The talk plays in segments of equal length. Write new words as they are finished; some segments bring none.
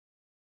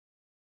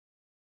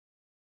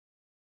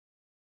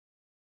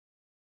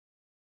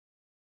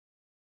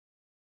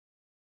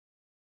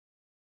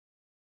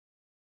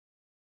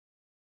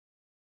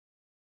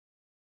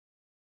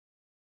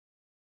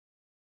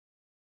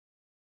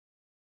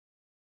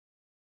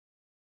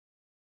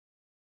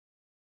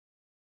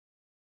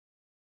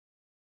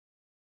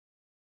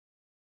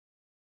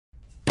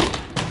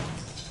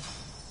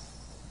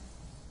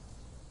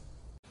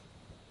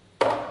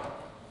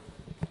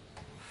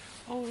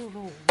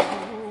Oh,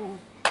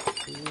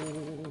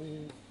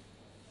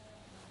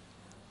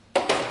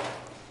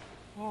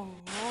 Oh,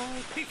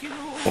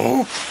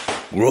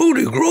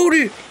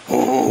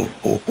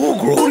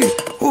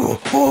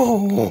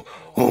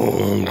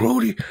 Grody.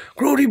 Grody.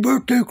 Grody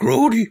birthday,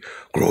 Grody.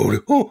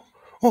 Oh.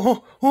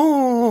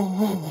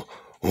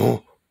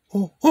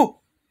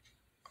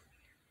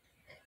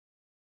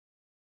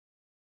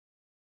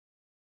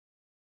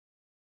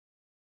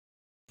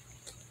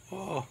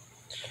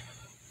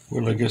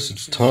 Well, I guess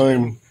it's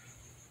time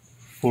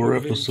for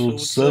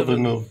episode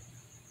 7 of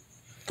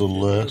The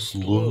Last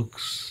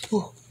Looks.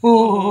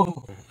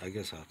 I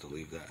guess I'll have to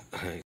leave that.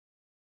 Three,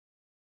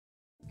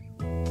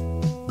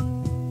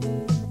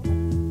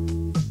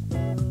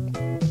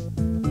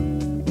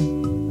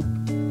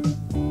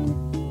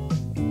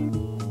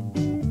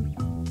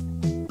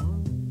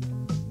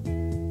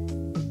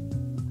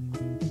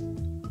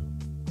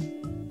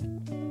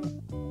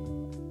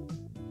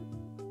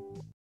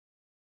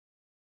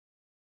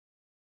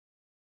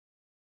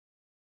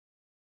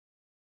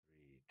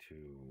 two,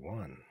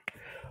 one.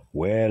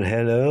 Well,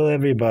 hello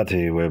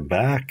everybody. We're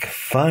back.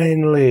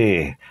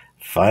 Finally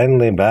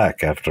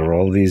back after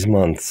all these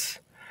months.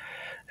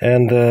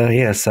 And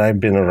yes, I've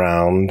been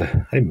around.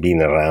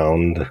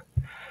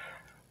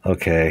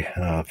 Okay,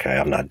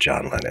 I'm not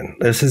John Lennon.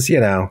 This is,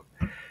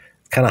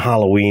 kind of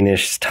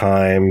Halloweenish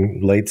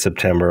time, late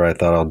September. I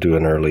thought I'll do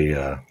an early,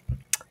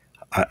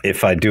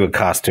 if I do a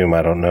costume,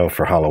 I don't know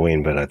for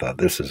Halloween, but I thought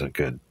this is a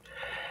good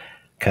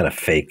kind of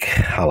fake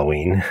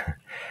Halloween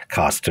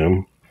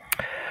costume.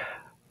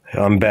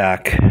 I'm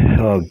back.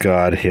 Oh,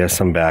 God, yes,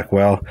 I'm back.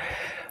 Well,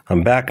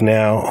 I'm back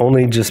now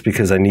only just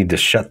because I need to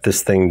shut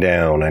this thing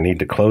down. I need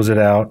to close it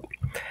out.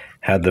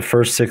 Had the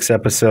first 6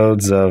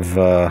 episodes of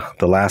The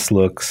Last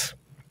Looks.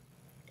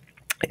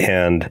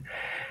 And,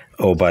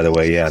 oh, by the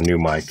way, yeah, new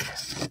mic.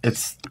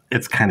 It's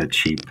kind of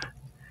cheap.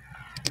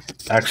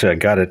 Actually, I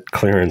got it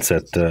clearance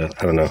at, I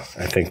don't know,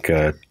 I think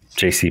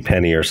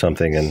JCPenney or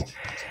something, and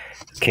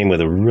it came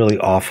with a really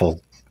awful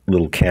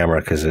little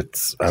camera because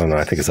it's, I don't know,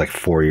 I think it's like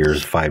 5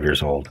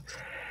 years old.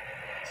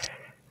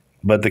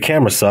 But the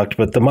camera sucked,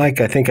 but the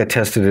mic, I think I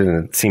tested it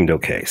and it seemed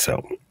okay.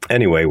 So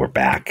anyway, we're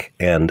back.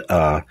 And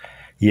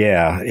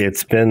yeah,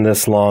 it's been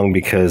this long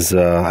because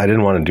I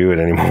didn't want to do it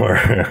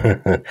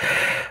anymore.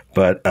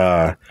 But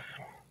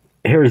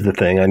here's the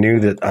thing. I knew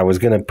that I was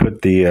going to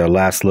put the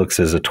Last Looks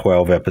as a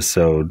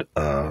 12-episode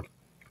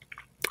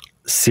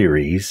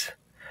series.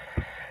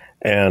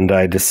 And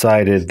I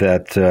decided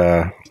that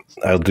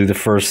I'll do the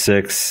first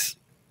 6.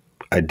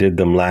 I did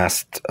them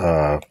last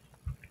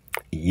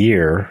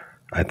year,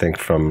 I think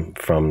from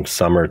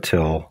summer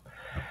till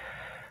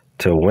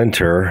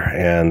winter,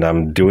 and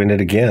I'm doing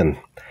it again.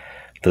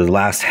 The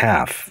last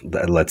half,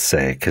 let's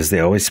say, because they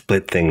always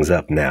split things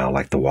up now,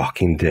 like The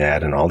Walking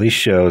Dead and all these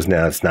shows.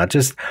 Now, it's not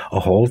just a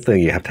whole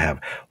thing. You have to have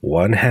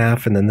one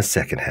half and then the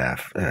second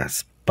half.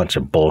 It's a bunch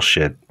of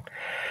bullshit.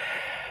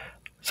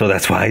 So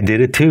that's why I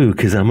did it too,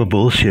 because I'm a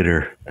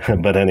bullshitter.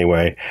 But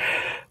anyway,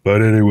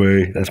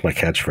 that's my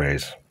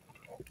catchphrase,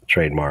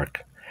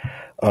 trademark.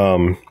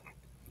 I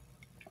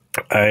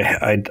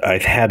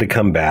had to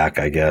come back,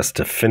 I guess,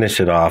 to finish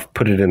it off,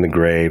 put it in the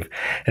grave.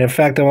 And in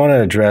fact, I want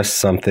to address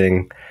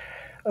something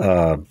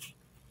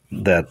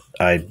that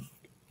I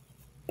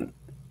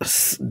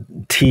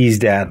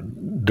teased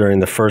at during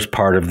the first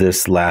part of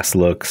this Last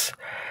Looks,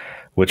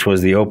 which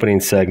was the opening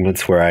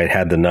segments where I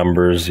had the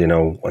numbers,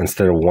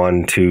 instead of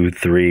 1, 2,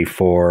 3,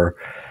 4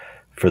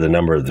 for the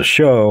number of the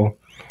show,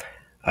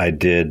 I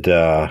did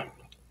 1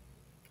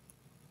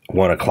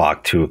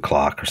 o'clock, 2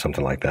 o'clock, or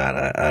something like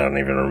that. I don't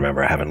even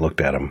remember. I haven't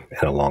looked at them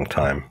in a long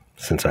time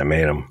since I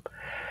made them.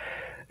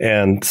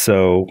 And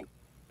so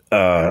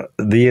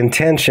the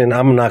intention,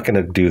 I'm not going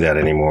to do that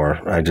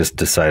anymore. I just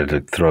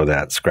decided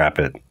to scrap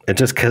it. It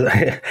just because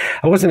I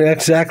wasn't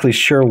exactly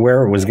sure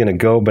where it was going to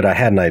go, but I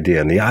had an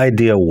idea. And the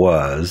idea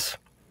was,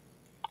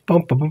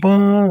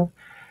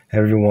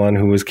 everyone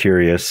who was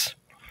curious,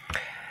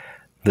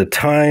 the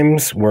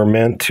times were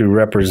meant to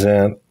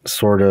represent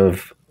sort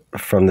of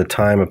from the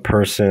time a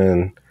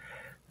person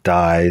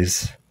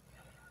dies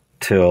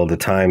till the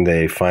time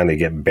they finally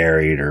get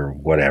buried or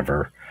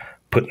whatever,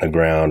 put in the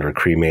ground or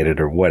cremated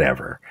or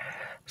whatever.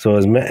 So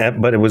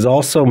but it was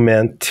also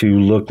meant to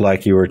look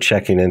like you were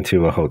checking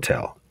into a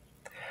hotel.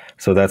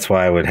 So that's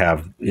why I would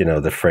have,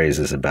 the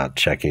phrases about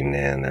checking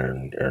in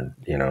or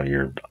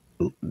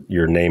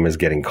your name is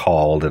getting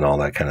called and all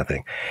that kind of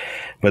thing.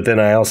 But then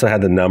I also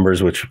had the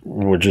numbers, which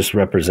were just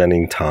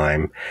representing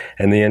time.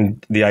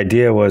 And the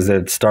idea was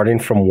that starting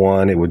from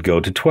 1, it would go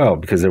to 12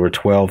 because there were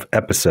 12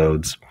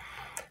 episodes.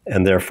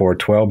 And therefore,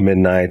 12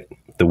 midnight,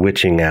 the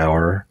witching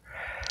hour,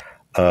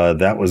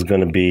 that was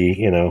going to be,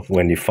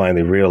 when you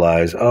finally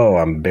realize, oh,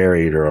 I'm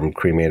buried or I'm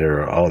cremated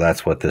or, oh,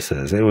 that's what this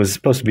is. It was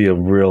supposed to be a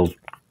real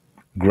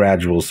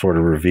gradual sort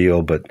of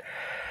reveal, but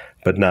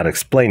not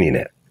explaining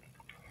it.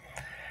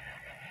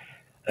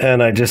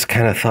 And I just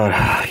kind of thought,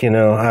 I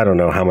don't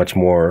know how much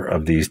more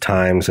of these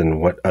times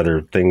and what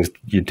other things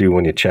you do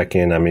when you check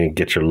in. I mean,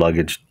 get your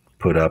luggage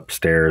put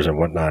upstairs and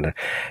whatnot.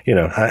 You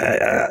know,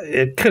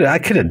 I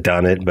could have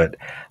done it, but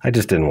I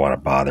just didn't want to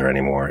bother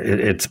anymore.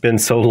 It's been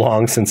so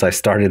long since I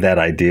started that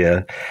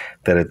idea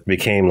that it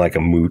became like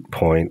a moot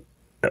point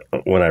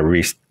when I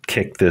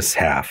kicked this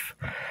half.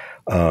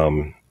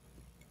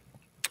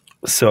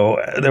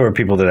 So there were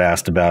people that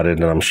asked about it,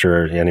 and I'm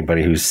sure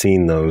anybody who's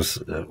seen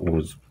those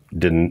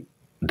didn't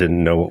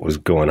know what was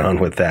going on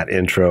with that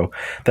intro.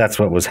 That's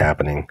what was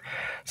happening.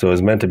 So it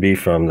was meant to be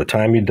from the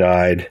time you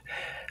died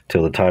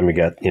till the time you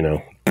got, you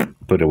know,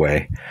 put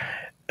away,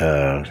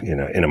 you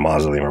know, in a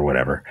mausoleum or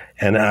whatever.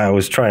 And I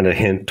was trying to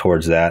hint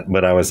towards that,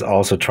 but I was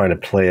also trying to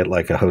play it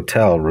like a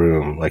hotel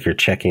room, like you're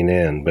checking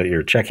in, but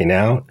you're checking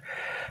out.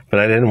 But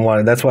I didn't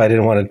want it. That's why I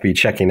didn't want it to be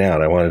checking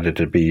out. I wanted it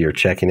to be you're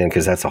checking in,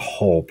 because that's a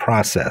whole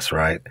process,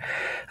 right?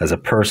 As a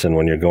person,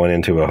 when you're going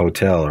into a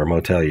hotel or a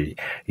motel,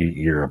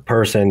 you're a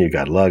person, you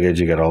got luggage,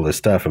 you got all this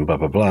stuff and blah,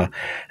 blah, blah.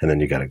 And then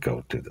you got to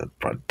go to the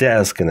front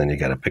desk, and then you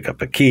got to pick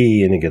up a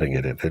key, and you got to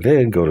get it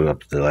in, go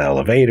up to the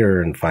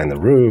elevator and find the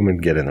room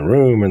and get in the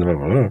room and blah,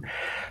 blah, blah.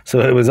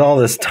 So it was all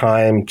this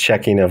time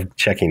checking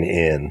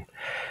in.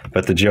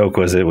 But the joke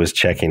was it was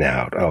checking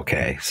out.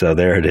 Okay, so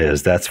there it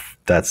is. That's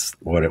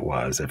what it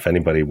was, if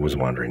anybody was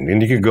wondering.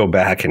 And you could go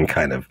back and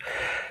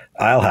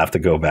I'll have to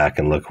go back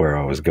and look where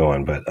I was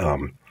going, but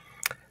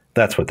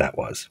that's what that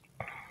was.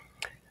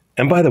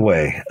 And by the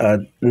way,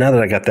 now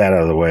that I got that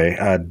out of the way,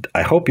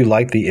 I hope you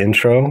liked the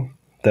intro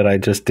that I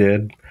just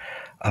did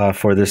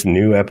for this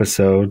new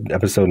episode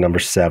number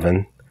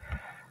 7.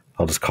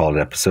 I'll just call it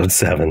episode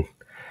 7,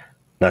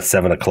 not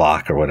 7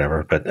 o'clock or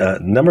whatever,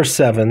 but number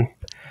 7.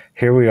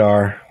 Here we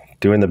are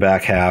doing the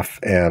back half,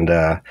 and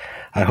I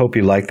hope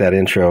you like that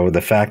intro. The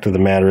fact of the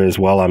matter is,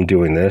 while I'm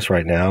doing this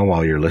right now,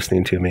 while you're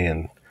listening to me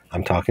and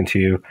I'm talking to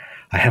you,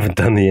 I haven't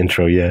done the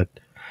intro yet.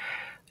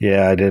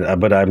 Yeah, I did,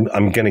 but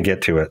I'm going to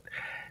get to it.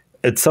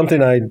 It's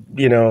something the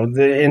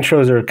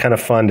intros are kind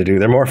of fun to do.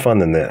 They're more fun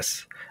than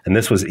this, and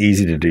this was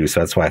easy to do, so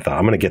that's why I thought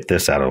I'm going to get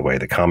this out of the way,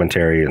 the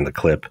commentary and the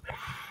clip,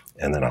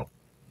 and then I'll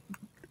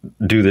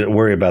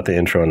worry about the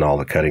intro and all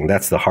the cutting.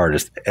 That's the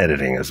hardest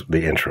editing, is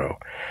the intro.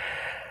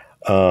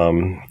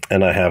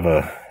 And I have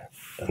a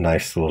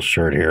nice little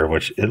shirt here,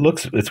 which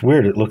it's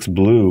weird. It looks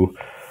blue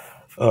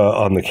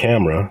on the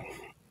camera.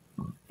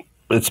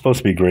 It's supposed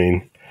to be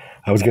green.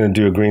 I was going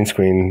to do a green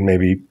screen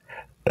maybe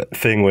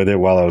thing with it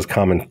while I was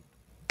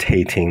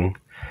commentating,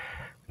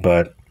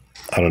 but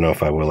I don't know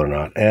if I will or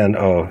not. And,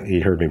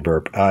 you heard me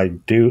burp.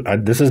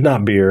 This is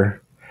not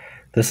beer.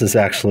 This is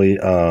actually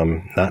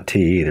not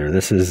tea either.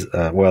 This is,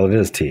 it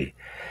is tea.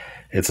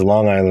 It's a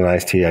Long Island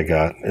iced tea I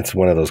got. It's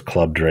one of those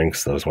club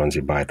drinks, those ones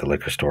you buy at the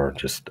liquor store,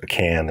 just a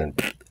can, and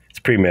it's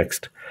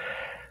pre-mixed.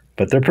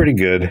 But they're pretty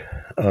good.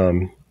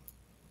 And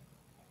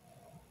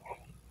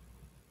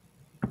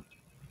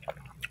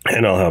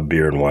I'll have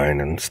beer and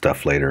wine and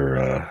stuff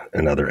later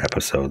in other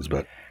episodes.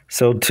 But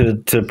so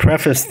to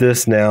preface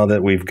this, now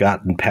that we've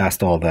gotten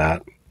past all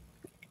that,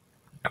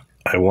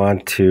 I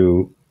want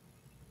to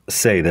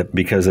say that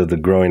because of the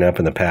growing up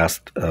in the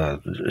past,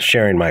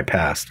 sharing my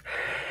past,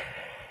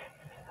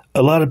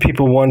 a lot of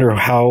people wonder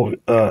how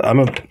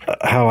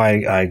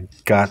I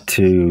got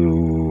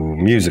to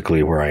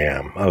musically where I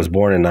am. I was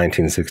born in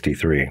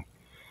 1963,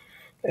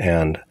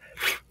 and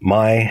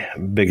my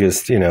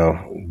biggest,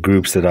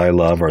 groups that I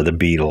love are the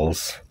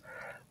Beatles,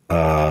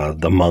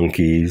 the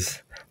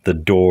Monkees, the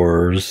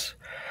Doors.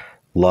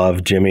 Love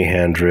Jimi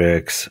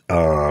Hendrix.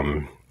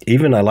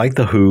 Even I like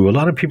the Who. A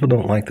lot of people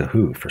don't like the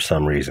Who for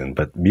some reason,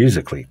 but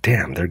musically,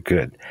 damn, they're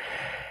good.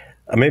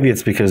 Maybe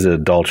it's because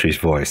of Daltrey's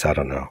voice. I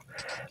don't know.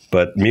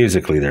 But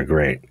musically, they're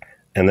great.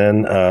 And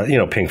then,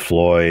 Pink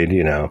Floyd,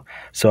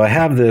 So I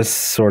have this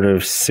sort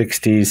of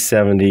 60s,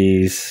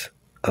 70s.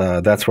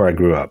 That's where I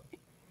grew up,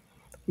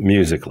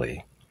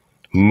 musically.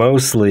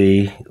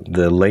 Mostly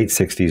the late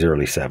 60s,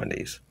 early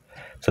 70s.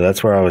 So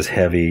that's where I was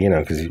heavy,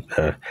 because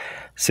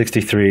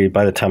 63,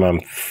 by the time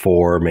I'm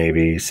 4,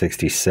 maybe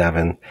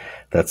 67,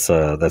 that's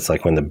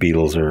like when the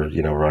Beatles are,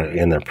 right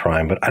in their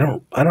prime. But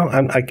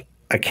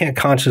I can't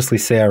consciously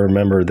say I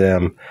remember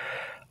them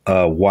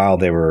while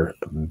they were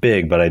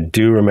big, but I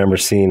do remember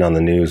seeing on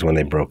the news when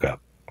they broke up.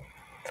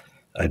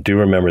 I do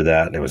remember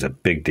that, and it was a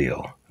big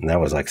deal. And that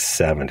was like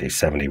 70,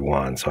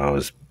 71, so I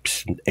was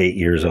 8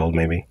 years old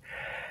maybe.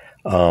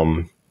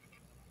 And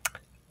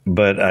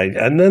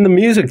then the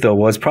music, though,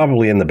 was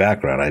probably in the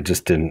background.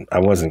 I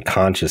wasn't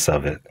conscious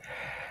of it.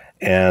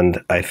 And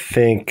I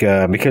think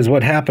because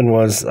what happened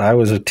was I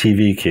was a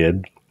TV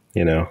kid,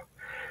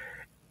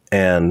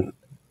 and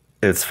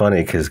it's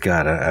funny because,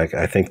 God,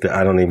 I think that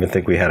I don't even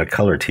think we had a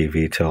color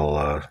TV till,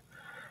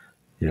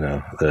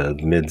 the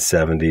mid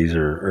 70s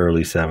or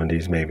early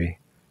 70s, maybe,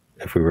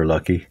 if we were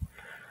lucky.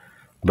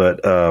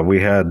 But we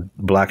had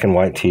black and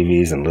white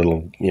TVs and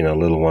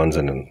little ones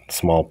in a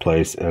small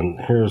place. And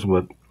here's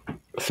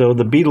so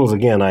the Beatles,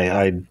 again,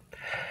 I'm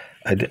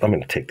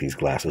going to take these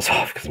glasses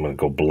off because I'm going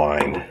to go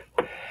blind.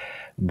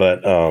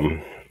 But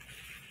the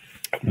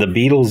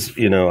Beatles,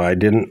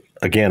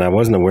 I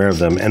wasn't aware of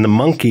them. And the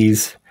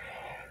Monkees,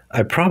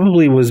 I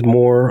probably was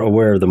more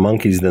aware of the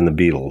Monkees than the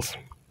Beatles.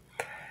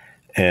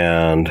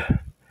 And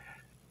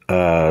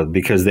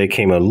because they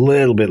came a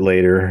little bit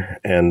later,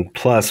 and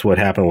plus what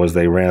happened was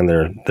they ran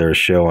their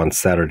show on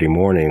Saturday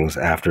mornings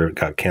after it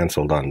got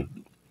canceled on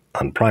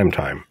prime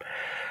time.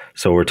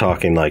 So we're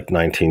talking like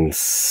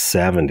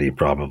 1970,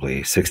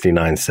 probably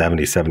 69,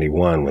 70,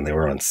 71, when they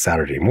were on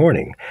Saturday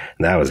morning.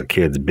 And that was a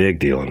kid's big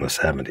deal in the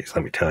 70s,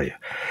 let me tell you.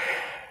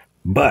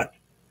 But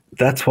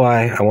that's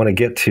why I want to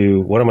get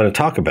to what I'm going to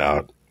talk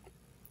about.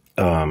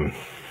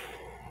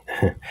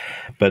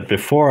 But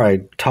before I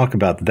talk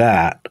about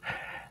that,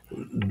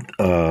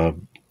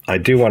 I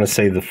do want to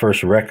say the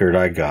first record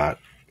I got,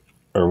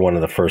 or one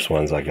of the first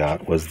ones I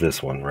got, was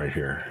this one right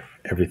here.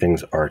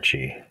 Everything's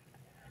Archie.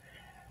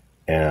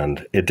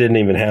 And it didn't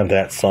even have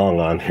that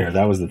song on here.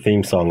 That was the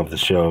theme song of the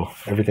show.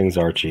 Everything's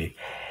Archie.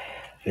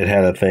 It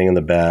had a thing in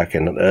the back,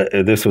 and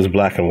this was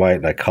black and white,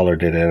 and I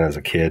colored it in as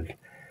a kid.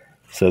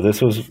 So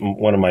this was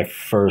one of my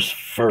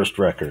first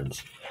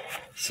records.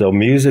 So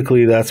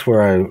musically, that's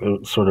where I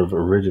sort of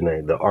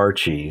originated, the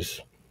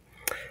Archies.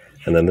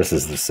 And then this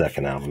is the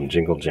second album,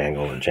 Jingle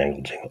Jangle or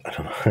Jangle Jingle, I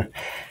don't know.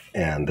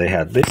 And they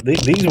had,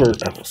 these were,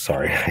 oh,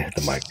 sorry, I hit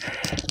the mic.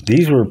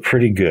 These were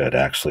pretty good,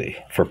 actually.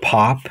 For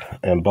pop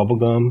and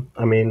bubblegum,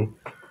 I mean,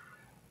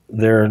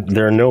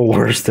 they're no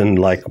worse than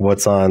like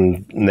what's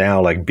on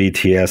now, like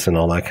BTS and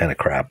all that kind of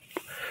crap.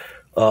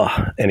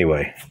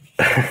 Anyway,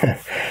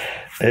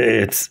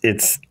 it's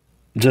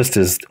just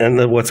as,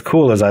 and what's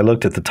cool is I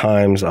looked at the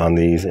times on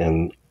these,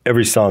 and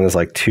every song is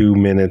like 2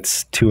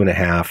 minutes,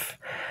 2.5.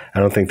 I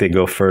don't think they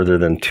go further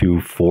than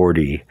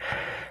 2:40.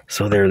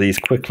 So they're these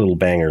quick little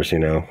bangers, you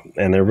know,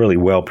 and they're really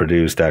well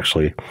produced,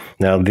 actually.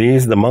 Now,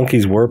 the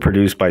Monkees were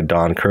produced by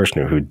Don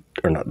Kirshner,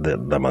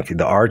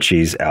 the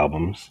Archies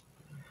albums.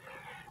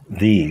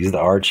 The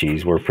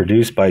Archies, were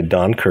produced by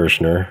Don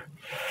Kirshner,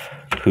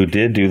 who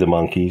did do the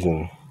Monkees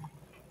and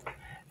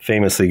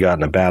famously got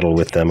in a battle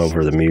with them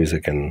over the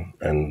music and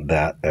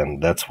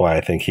that's why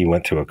I think he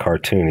went to a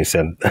cartoon. He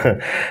said,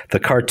 the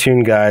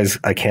cartoon guys,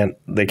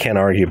 they can't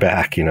argue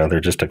back, you know, they're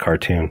just a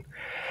cartoon.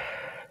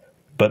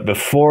 But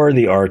before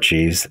the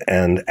Archies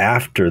and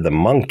after the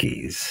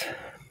Monkees,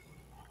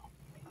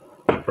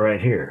 right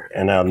here,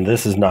 and now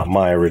this is not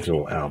my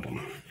original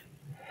album.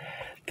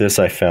 This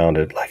I found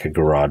at like a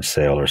garage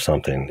sale or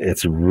something.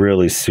 It's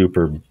really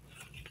super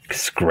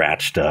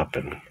scratched up,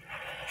 and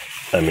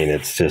I mean,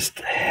 it's just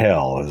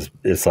hell.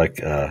 It's like,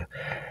 a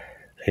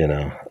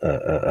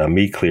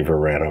meat cleaver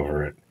ran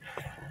over it.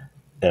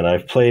 And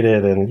I've played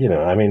it, and, you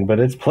know, I mean, but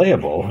it's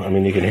playable. I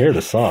mean, you can hear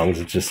the songs.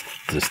 It's just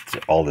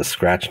all this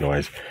scratch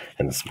noise.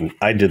 And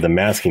I did the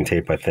masking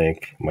tape, I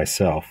think,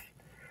 myself.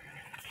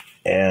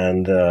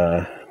 And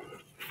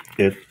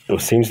it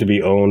seems to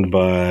be owned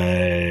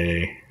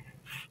by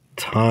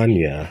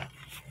Tanya.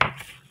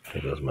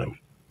 There goes I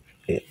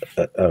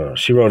don't know.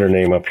 She wrote her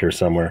name up here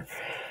somewhere.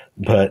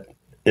 But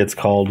it's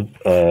called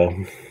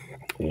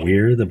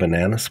We're the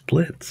Banana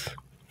Splits.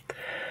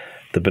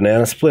 The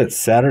Banana Splits,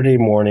 Saturday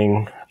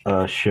morning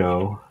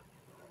show.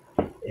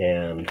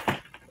 And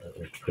let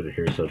me put it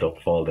here so it don't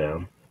fall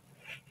down.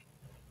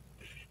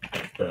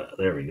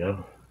 There we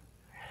go.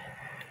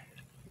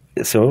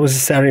 So it was a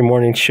Saturday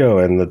morning show,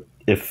 and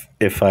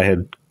if I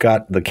had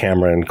got the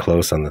camera in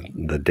close on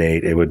the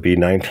date, it would be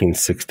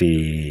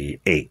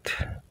 1968,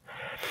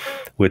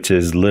 which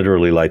is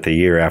literally like the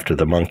year after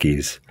the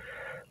Monkees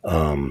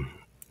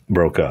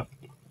broke up.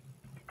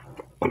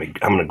 I'm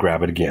going to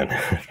grab it again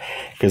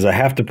because I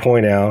have to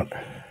point out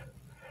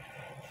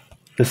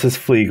this is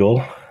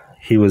Flegel.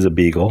 He was a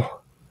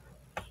beagle,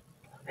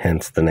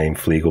 hence the name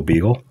Flegel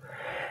Beagle.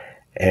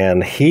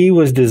 And he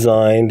was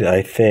designed,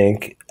 I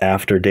think,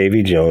 after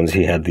Davy Jones.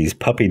 He had these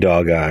puppy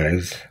dog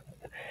eyes,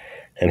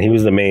 and he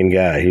was the main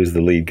guy. He was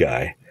the lead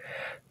guy.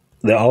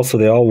 They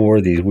all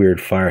wore these weird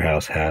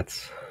firehouse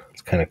hats.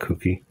 It's kind of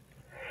kooky.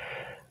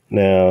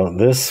 Now,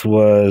 this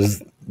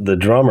was the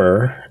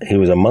drummer. He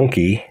was a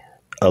monkey,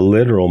 a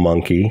literal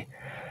monkey,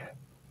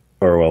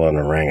 or an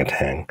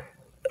orangutan,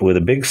 with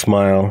a big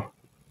smile.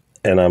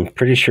 And I'm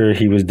pretty sure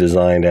he was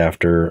designed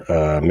after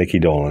Mickey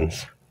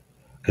Dolenz,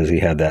 because he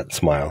had that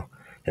smile.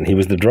 And he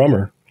was the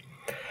drummer.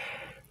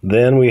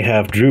 Then we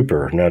have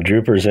Drooper. Now,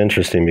 Drooper's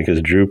interesting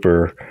because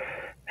Drooper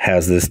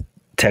has this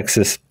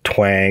Texas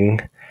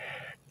twang,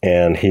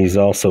 and he's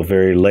also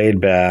very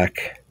laid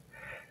back,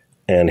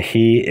 and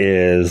he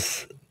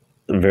is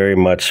very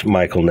much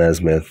Michael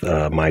Nesmith,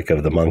 Mike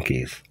of the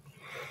Monkees.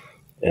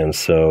 And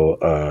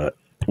so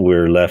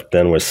we're left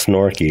then with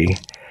Snorky,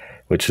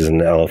 which is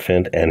an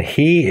elephant, and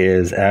he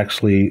is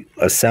actually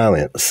a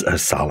silent.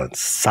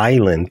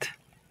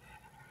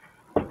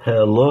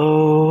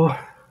 Hello,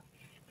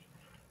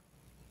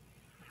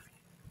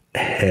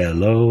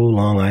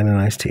 Long Island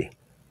iced tea.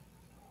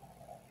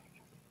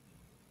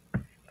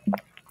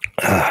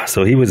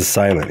 So he was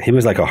silent. He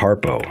was like a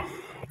Harpo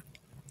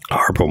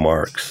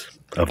Marx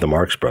of the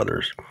Marx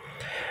Brothers.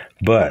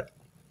 But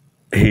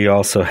he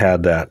also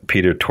had that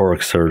Peter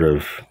Tork sort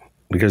of,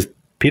 because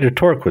Peter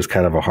Tork was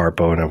kind of a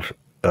Harpo in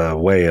a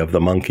way of the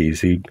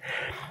Monkees. He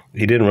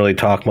didn't really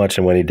talk much,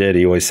 and when he did,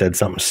 he always said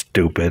something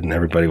stupid, and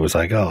everybody was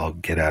like, oh,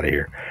 get out of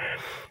here.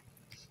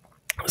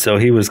 So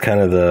he was kind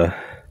of the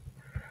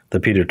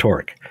Peter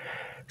Tork.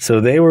 So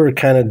they were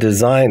kind of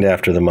designed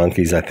after the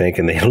Monkees, I think,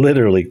 and they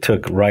literally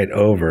took right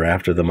over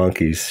after the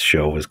Monkees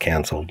show was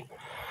canceled.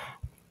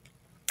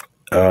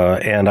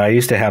 And I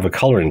used to have a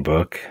coloring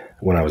book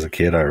when I was a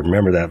kid. I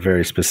remember that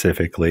very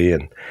specifically,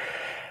 and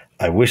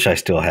I wish I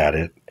still had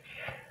it.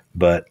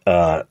 But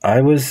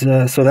I was,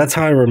 so that's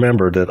how I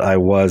remember that I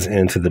was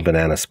into the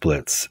Banana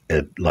Splits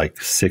at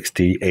like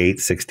 68,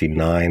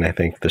 69, I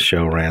think the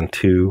show ran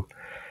to.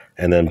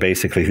 And then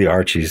basically the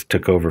Archies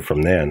took over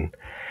from then.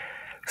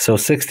 So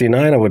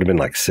 69, I would have been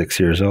like 6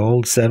 years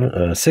old,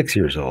 6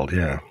 years old,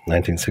 yeah,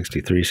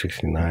 1963,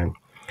 69.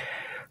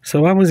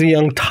 So I was a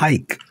young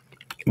tyke.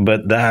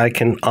 But I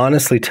can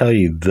honestly tell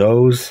you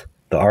the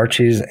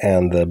Archies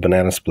and the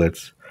Banana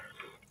Splits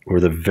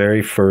were the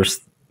very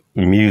first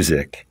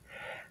music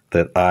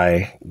that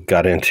I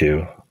got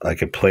into. I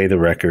could play the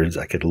records.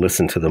 I could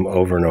listen to them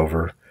over and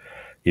over.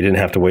 You didn't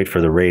have to wait for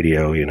the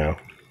radio, you know.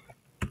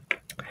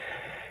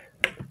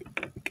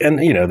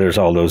 And, you know, there's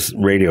all those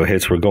radio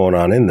hits were going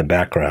on in the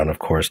background, of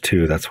course,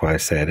 too. That's why I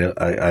said it.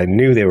 I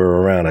knew they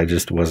were around. I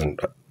just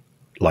wasn't,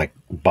 like,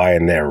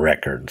 buying their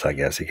records, I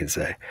guess you could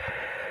say.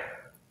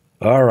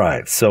 All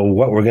right. So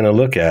what we're going to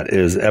look at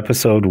is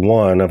episode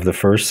 1 of the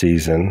first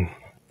season.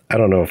 I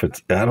don't know if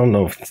it's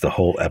the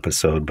whole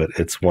episode, but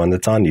it's one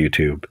that's on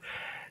YouTube,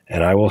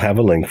 and I will have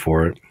a link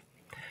for it.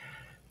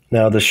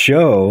 Now, the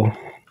show,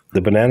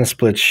 the Banana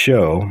Split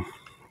show,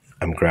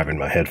 I'm grabbing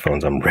my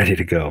headphones. I'm ready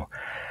to go.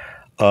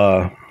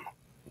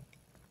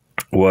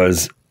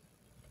 Was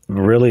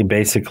really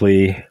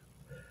basically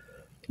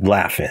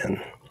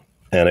Laugh-In,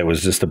 and it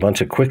was just a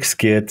bunch of quick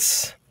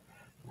skits,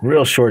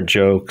 real short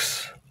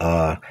jokes,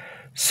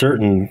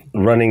 certain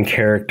running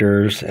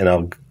characters, and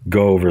I'll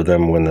go over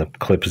them when the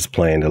clip is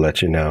playing to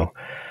let you know.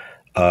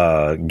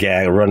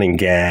 Running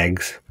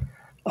gags.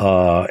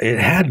 It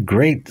had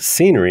great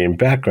scenery and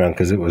background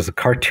because it was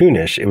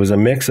cartoonish. It was a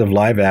mix of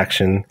live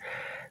action.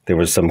 There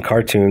was some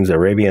cartoons,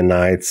 Arabian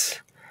Nights,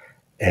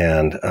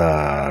 and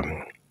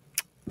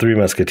Three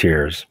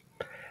Musketeers.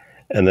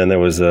 And then there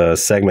was a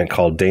segment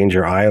called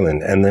Danger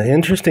Island. And the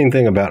interesting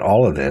thing about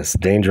all of this,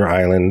 Danger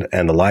Island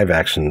and the live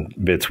action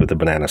bits with the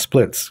Banana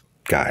Splits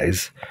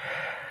guys,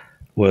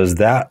 was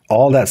that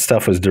all that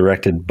stuff was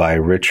directed by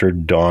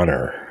Richard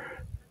Donner.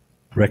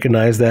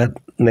 Recognize that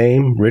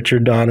name,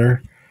 Richard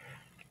Donner?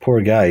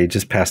 Poor guy, he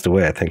just passed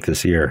away, I think,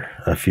 this year,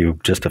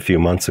 just a few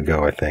months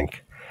ago, I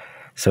think.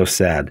 So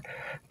sad.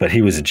 But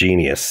he was a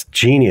genius,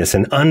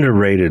 an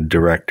underrated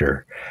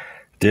director.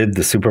 Did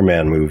the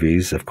Superman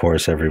movies, of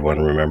course,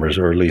 everyone remembers,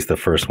 or at least the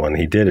first one.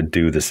 He did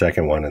do the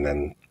second one, and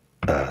then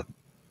the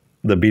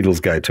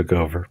Beatles guy took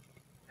over,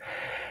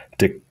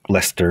 Dick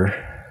Lester.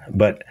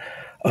 But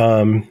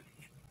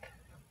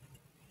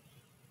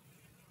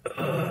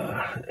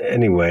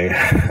anyway,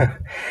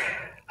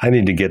 I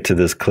need to get to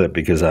this clip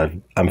because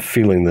I'm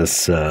feeling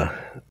this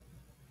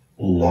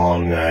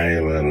Long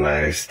Island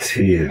iced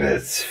tea, and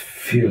it's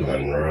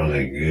feeling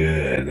really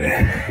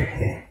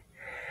good.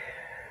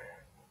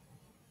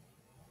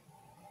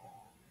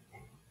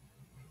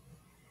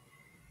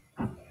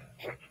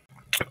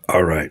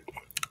 All right.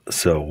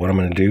 So what I'm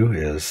going to do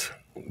is,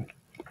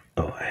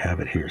 I have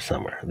it here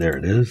somewhere. There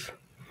it is.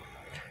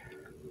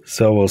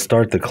 So we'll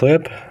start the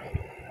clip,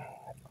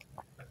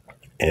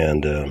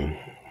 and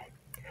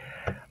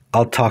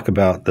I'll talk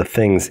about the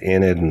things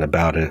in it and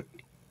about it.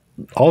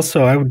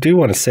 Also, I do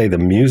want to say the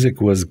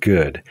music was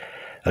good.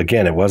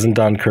 Again, it wasn't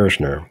Don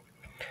Kirshner,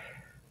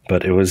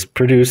 but it was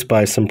produced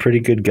by some pretty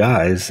good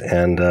guys,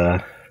 and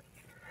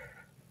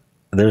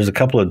there's a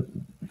couple of,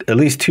 at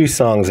least 2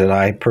 songs that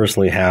I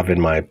personally have in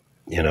my,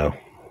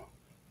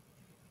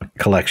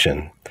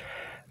 collection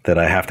that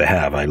I have to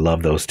have. I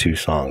love those 2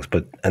 songs,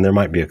 and there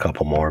might be a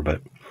couple more,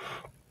 but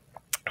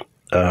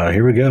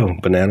here we go.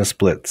 Banana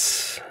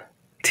Splits,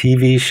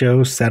 TV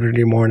show,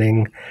 Saturday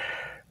morning,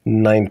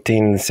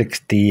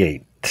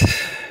 1968.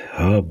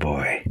 Oh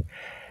boy,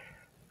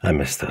 I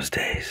miss those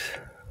days.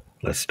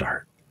 Let's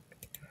start.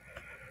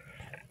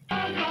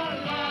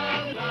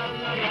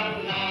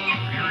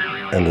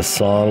 And the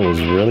song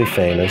was really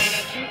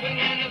famous.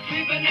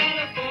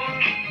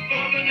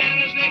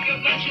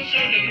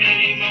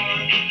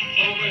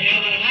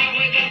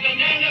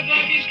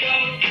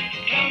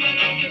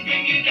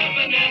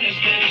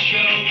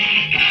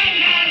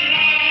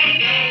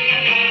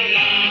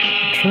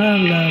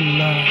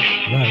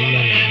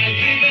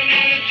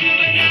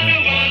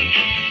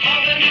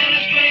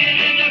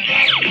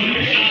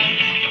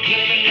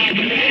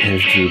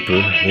 Here's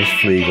Drooper, here's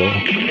Fleagle.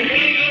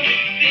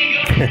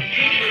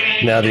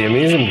 Now, the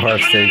amusement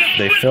parks,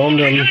 they filmed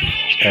them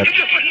at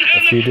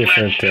a few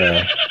different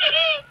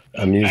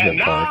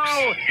amusement parks.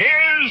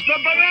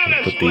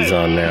 I'll put these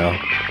on now.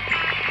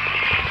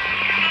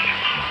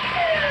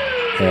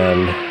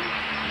 And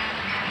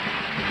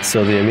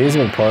so the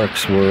amusement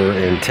parks were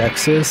in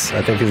Texas.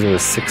 I think it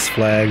was Six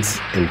Flags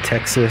in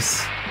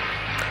Texas.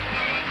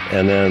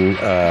 And then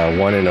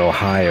one in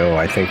Ohio,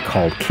 I think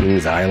called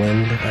Kings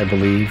Island, I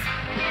believe.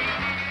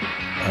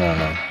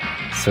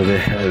 So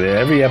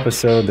every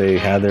episode they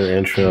had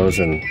their intros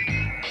and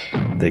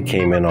they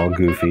came in all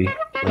goofy.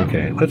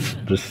 Okay, let's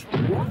just...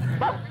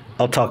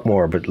 I'll talk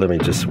more, but let me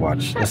just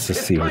watch. Let's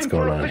just see what's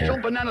going on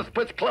here. Banana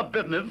Splits Club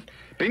business.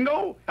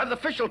 Bingo, as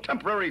official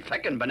temporary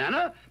second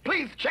banana,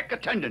 please check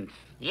attendance.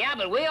 Yeah,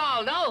 but we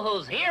all know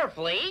who's here,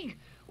 Fleeg.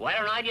 Why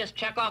don't I just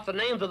check off the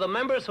names of the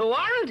members who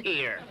aren't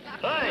here?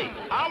 Hey,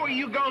 how are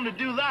you going to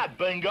do that,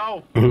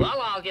 Bingo?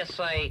 Well, I'll just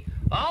say,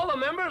 all the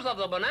members of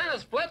the Banana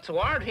Splits who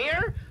aren't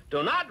here,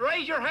 do not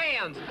raise your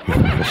hands.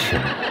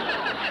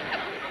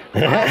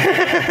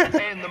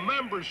 And the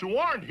members who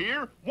aren't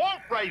here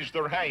won't raise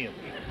their hands.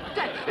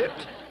 That's it.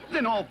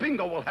 Then all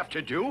Bingo will have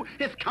to do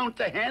is count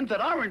the hands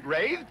that aren't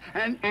raised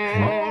and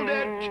hold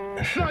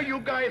it. Now you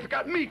guys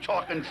got me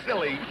talking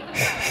silly.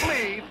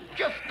 Please,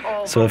 just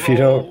call So if you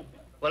don't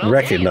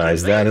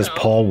recognize, that is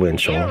Paul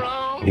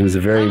Winchell. He was a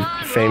very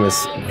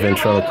famous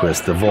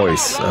ventriloquist, the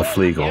voice of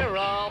Fleegle.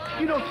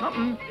 You know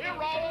something?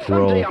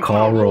 Roll,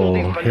 call,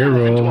 roll,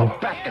 hero.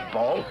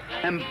 Basketball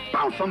and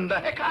bounce them the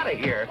heck out of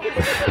here.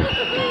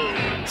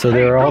 So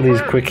there are all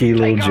these quickie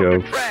little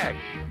jokes.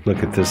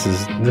 Look at this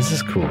is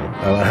cool.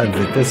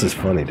 This is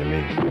funny to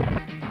me.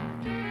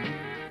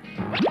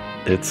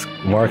 It's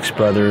Marx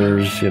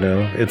Brothers, you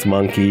know. It's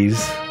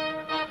Monkeys.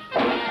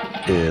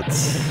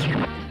 It's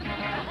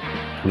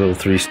Little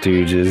Three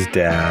Stooges,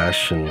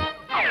 Dash, and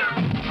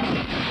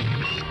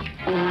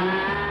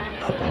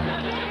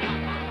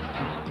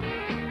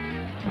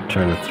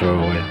trying to throw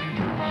away.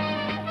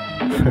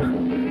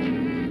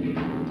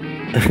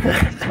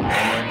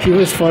 He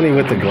was funny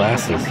with the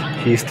glasses.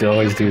 He used to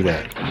always do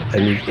that.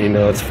 And you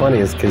know, it's funny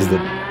is because the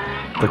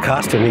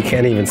costume, he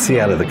can't even see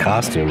out of the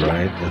costume,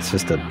 right? It's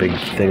just a big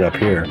thing up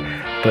here.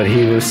 But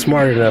he was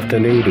smart enough to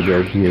know to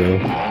go, you know.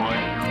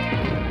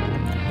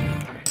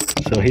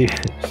 So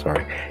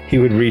he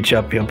would reach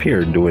up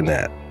here doing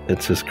that.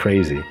 It's just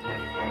crazy.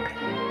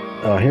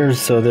 Oh,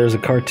 there's a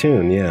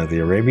cartoon, yeah, the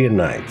Arabian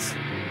Nights.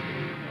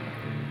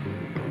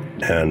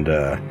 And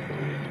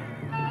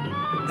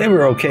they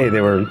were okay.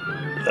 They were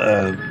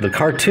the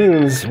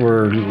cartoons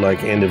were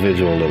like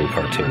individual little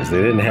cartoons.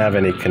 They didn't have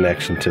any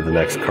connection to the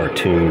next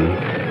cartoon.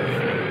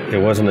 It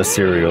wasn't a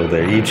serial.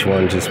 Each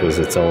one just was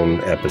its own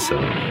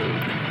episode.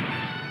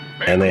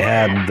 And they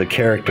had the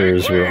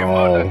characters were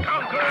all.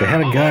 They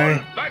had a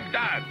guy.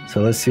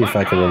 So let's see if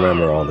I can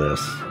remember all this.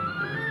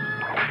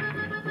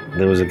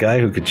 There was a guy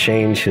who could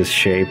change his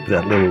shape.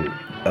 That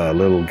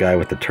little guy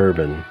with the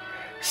turban.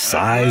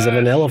 Size of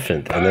an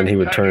elephant, and then he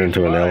would turn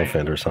into an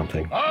elephant or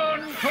something.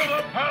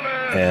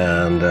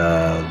 And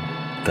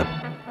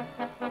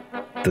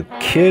the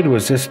kid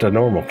was just a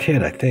normal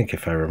kid, I think,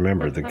 if I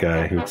remember. The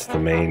guy who's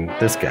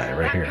this guy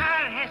right here.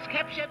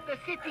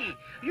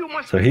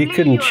 So he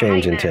couldn't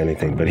change into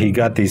anything, but he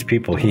got these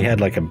people. He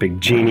had like a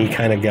big genie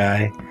kind of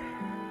guy.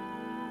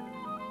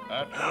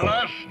 At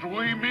last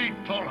we meet,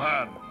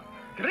 Tolhan.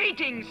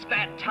 Greetings,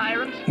 fat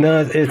tyrant.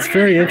 No, it's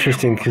very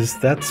interesting because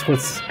that's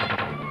what's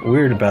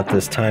weird about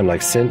this time.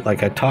 Like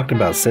I talked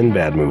about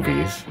Sinbad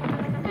movies.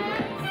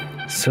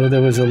 So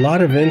there was a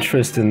lot of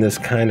interest in this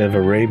kind of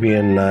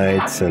Arabian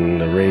Nights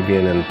and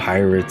Arabian and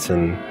pirates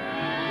and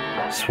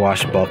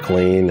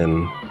swashbuckling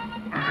and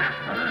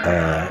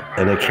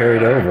it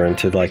carried over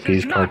into like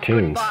these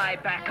cartoons. Goodbye,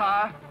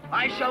 Bakar.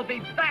 I shall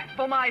be back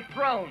for my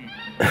throne.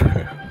 Look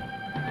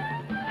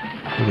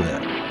at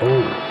that.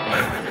 Oh.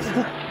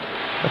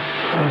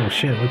 Oh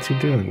shit, what's he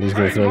doing? He's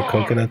gonna throw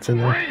coconuts in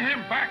there? Bring him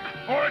back,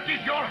 or it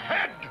is your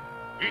head.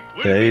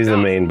 Yeah, he's the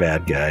main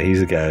bad guy. He's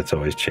the guy that's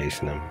always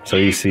chasing him. So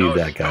you see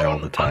that guy all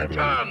the time in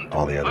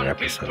all the other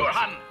episodes.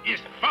 Tolhan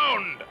is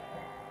found.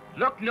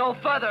 Look no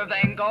further,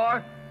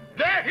 Vangor.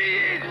 There he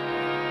is.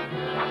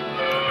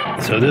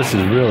 So this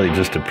is really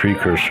just a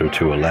precursor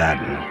to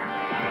Aladdin.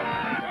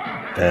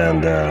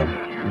 And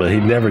but he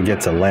never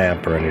gets a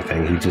lamp or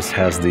anything. He just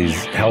has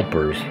these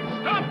helpers.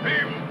 Stop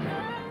him.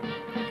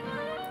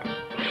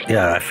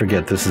 Yeah, I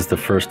forget. This is the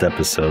first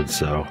episode,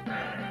 so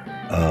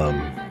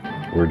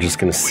we're just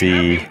gonna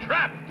see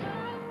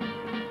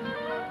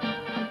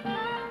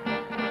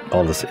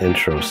all this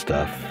intro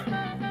stuff.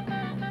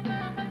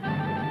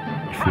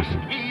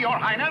 Must be, Your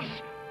Highness,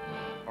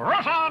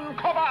 Rosan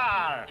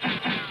Kobar.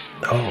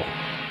 Oh.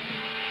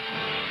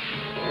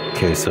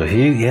 Okay, so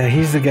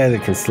he's the guy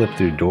that can slip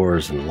through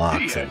doors and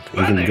locks, and he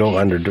can go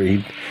under.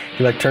 He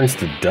like turns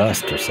to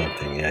dust or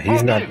something. Yeah,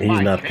 he's not the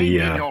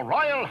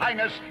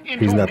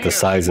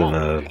size of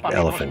an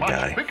elephant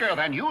guy. Quicker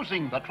than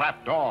using the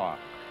trap door.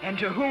 And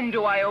to whom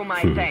do I owe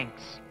my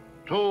thanks?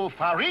 To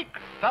Farik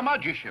the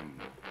magician,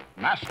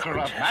 master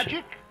of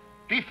magic,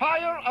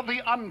 defier of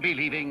the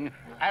unbelieving,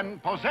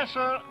 and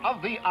possessor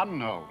of the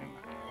unknown.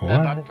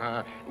 What?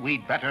 But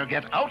we'd better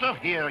get out of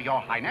here, Your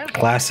Highness.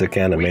 Classic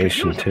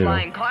animation We could use a too.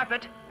 flying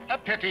carpet. A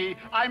pity.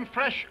 I'm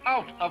fresh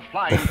out of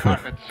flying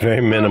carpets. Very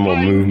minimal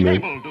Flying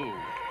movement. table do.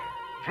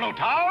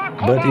 Flotar,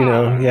 But you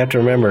know, you have to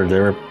remember they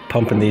were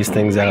pumping these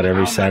things out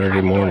every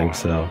Saturday morning,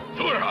 so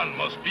Turhan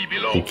must be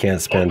below. you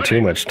can't spend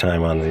too much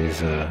time on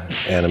these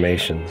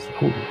animations.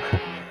 Ooh.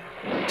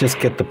 Just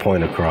get the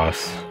point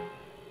across.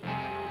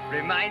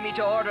 Remind me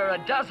to order a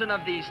dozen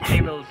of these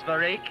tables,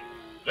 Farik.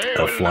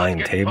 A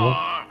flying table?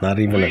 Not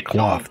even a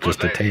cloth,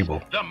 just a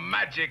table. The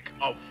magic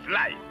of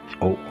flight.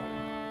 Oh.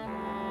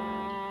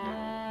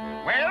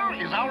 Where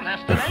is our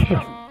destination?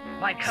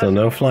 My So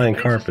no flying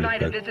carpet,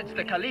 but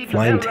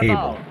flying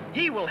table.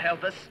 He will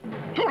help us.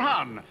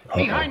 Turhan,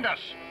 behind us.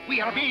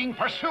 We are being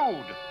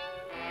pursued.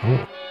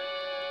 Oh.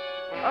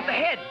 Up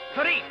ahead,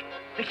 Farik.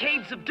 The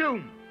Caves of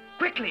Doom.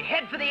 Quickly,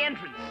 head for the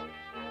entrance.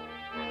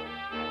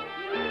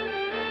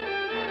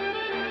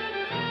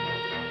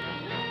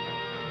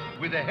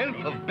 With the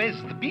help of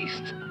Bez the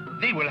Beast,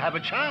 they will have a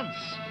chance.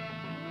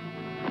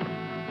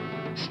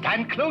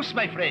 Stand close,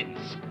 my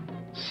friends.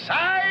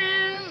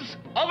 Size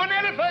of an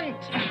elephant!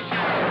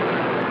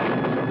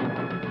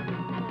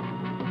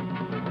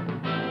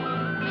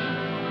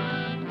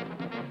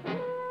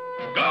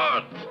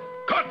 Guards,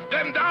 cut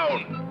them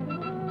down.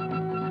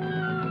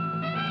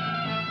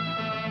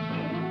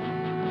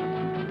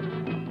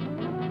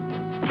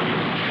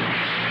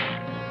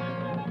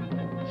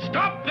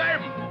 Stop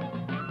them!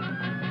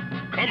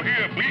 Come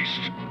here,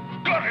 beast.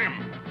 Got him.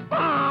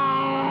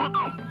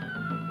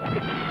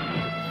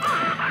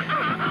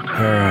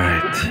 All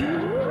right.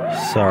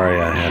 Sorry,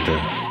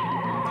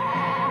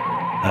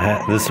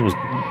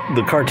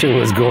 the cartoon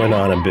was going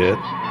on a bit.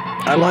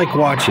 I like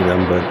watching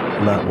them,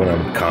 but not when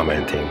I'm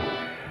commenting.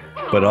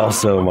 But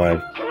also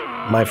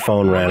my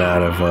phone ran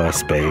out of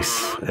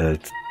space.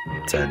 It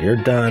said, "You're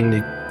done.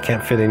 You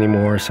can't fit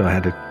anymore," so I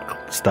had to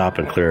stop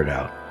and clear it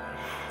out.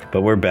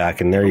 But we're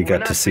back, and there you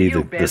got to see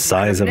the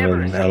size of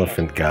an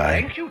elephant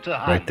guy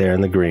right there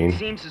in the green.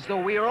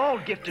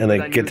 And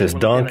they get this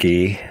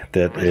donkey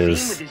that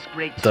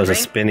does a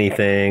spinny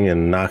thing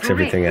and knocks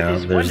everything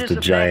out. There's the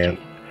giant,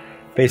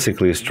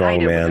 basically a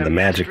strong man, the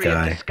magic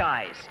guy.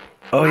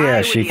 Oh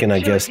yeah, she can, I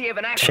guess,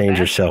 change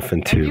herself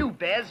into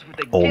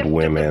old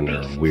women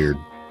or weird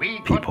people. We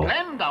could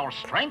blend our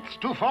strengths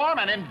to form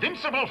an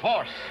invincible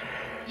force.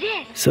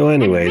 So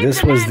anyway,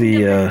 this was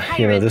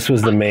this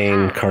was the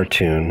main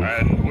cartoon.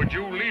 And would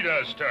you lead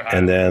us to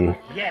And then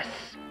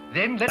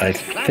Then let I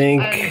us clasp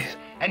think hands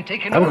and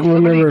take an I oath don't of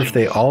remember if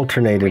they allegiance.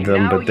 alternated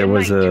them, but there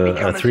was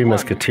a Three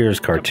Musketeers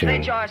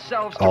cartoon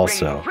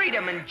also.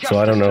 So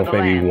I don't know if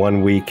maybe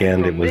one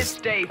weekend it was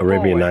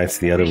Arabian Nights,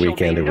 the other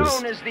weekend it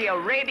was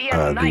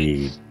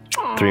the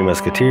Three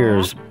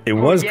Musketeers. It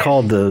was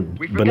called the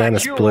Banana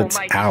Splits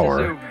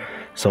Hour.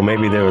 So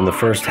maybe there in the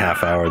first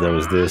half hour there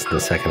was this, the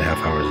second half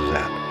hour was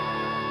that.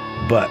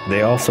 But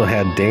they also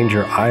had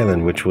Danger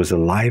Island, which was a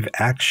live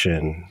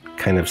action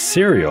kind of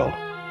serial.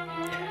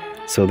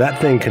 So that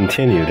thing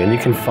continued, and you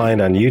can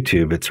find on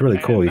YouTube, it's really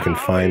cool, you can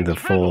find the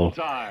full,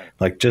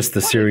 like just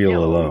the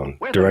serial alone,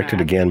 directed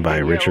again by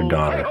Richard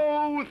Donner.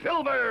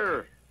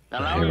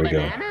 Here we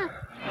go.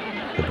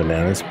 The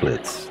Banana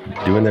Splits,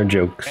 doing their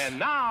jokes. And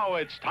now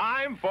it's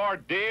time for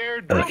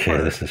Dear Drooper. Okay,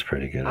 this is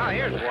pretty good.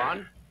 Here's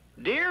one.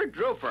 Dear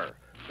Drooper,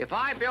 if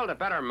I build a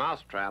better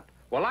mousetrap,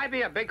 will I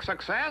be a big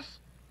success?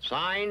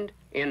 Signed,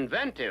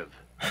 Inventive.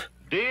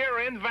 Dear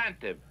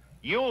Inventive,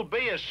 you'll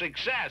be a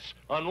success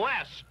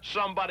unless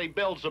somebody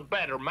builds a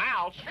better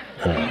mouse.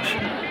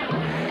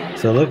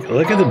 So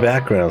look at the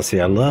background. See,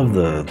 I love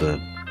the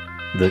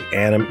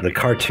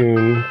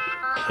cartoon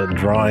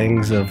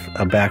drawings of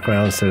a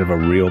background instead of a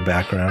real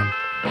background.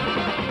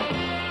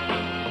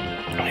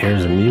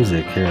 Here's the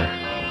music here.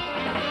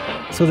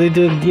 So they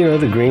did,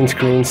 the green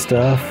screen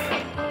stuff,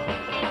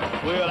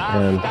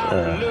 and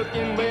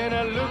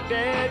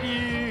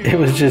it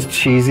was just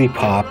cheesy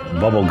pop,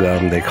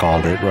 bubblegum they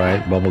called it,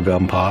 right?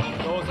 Bubblegum pop.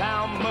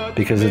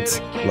 Because it's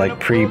like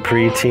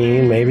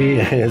pre-teen, maybe.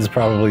 It's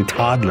probably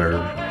toddler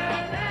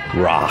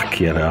rock,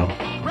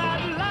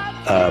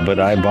 But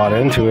I bought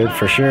into it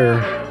for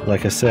sure.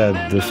 Like I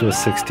said, this was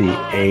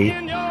 68.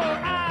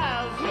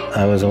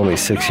 I was only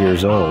 6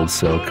 years old,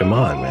 so come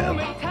on, man.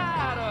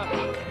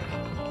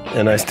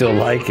 And I still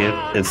like it.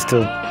 It's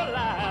still,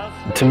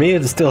 to me,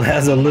 it still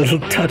has a little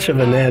touch of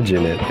an edge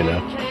in it,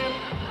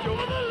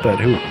 But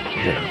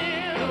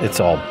it's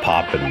all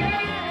pop and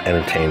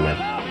entertainment.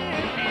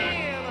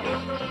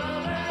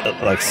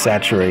 Like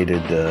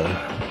saturated,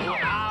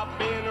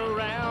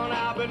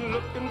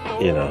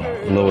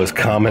 lowest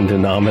common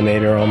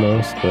denominator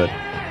almost. But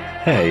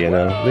hey,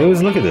 they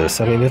always look at this.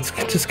 I mean, it's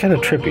just kind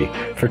of trippy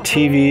for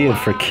TV and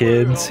for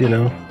kids,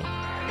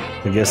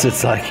 I guess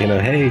it's like,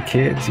 hey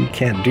kids, you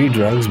can't do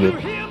drugs, but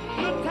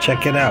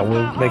check it out.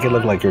 We'll make it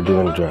look like you're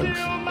doing drugs.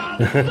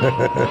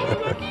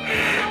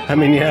 I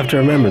mean, you have to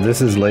remember,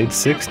 this is late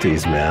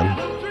 60s, man.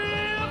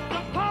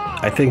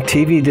 I think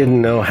TV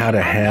didn't know how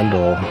to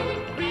handle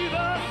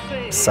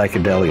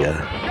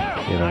psychedelia,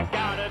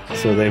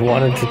 So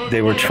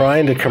they were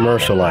trying to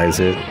commercialize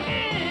it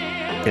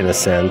in a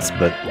sense,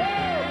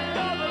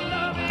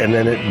 and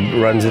then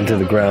it runs into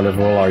the ground of,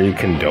 well, are you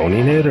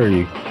condoning it? Or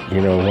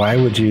why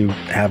would you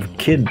have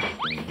kid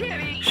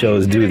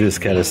shows do this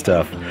kind of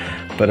stuff?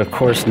 But of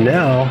course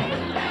now,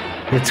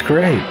 it's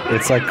great.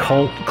 It's like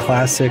cult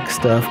classic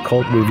stuff,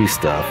 cult movie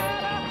stuff.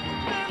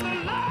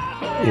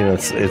 you know,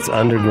 it's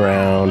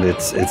underground.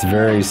 It's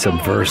very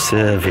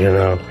subversive. You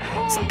know,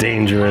 it's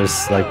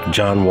dangerous, like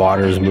John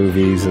Waters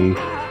movies, and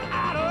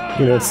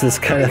you know, it's this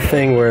kind of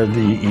thing where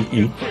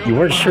you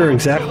weren't sure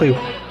exactly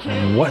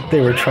what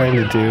they were trying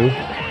to do.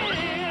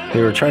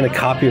 They were trying to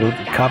copy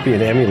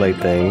and emulate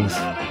things,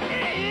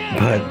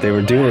 but they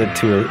were doing it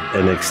to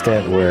an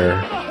extent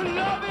where,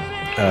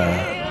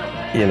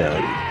 you know,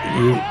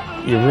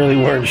 you really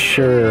weren't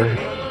sure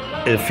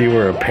if you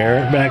were a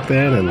parent back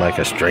then and like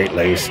a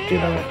straight-laced, you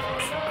know,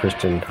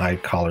 Christian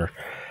high-collar,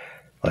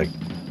 like,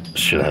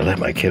 should I let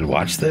my kid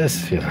watch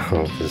this? You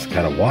know, it's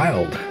kind of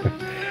wild.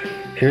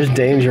 Here's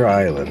Danger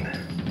Island.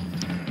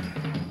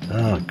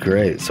 Oh,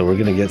 great. So we're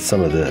going to get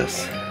some of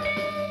this.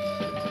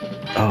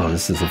 Oh,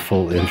 this is a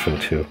full intro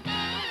too.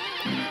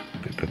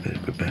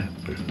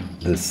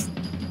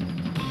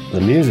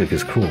 The music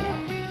is cool.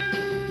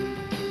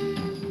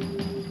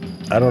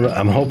 I don't know.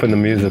 I'm hoping the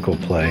music will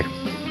play.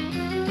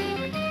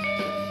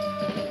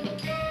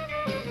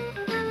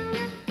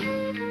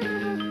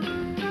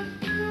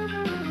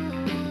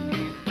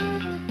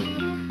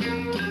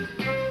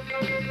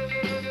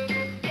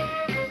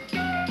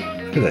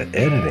 Look at that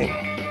editing.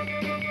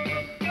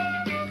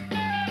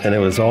 And it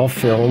was all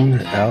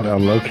filmed out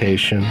on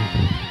location.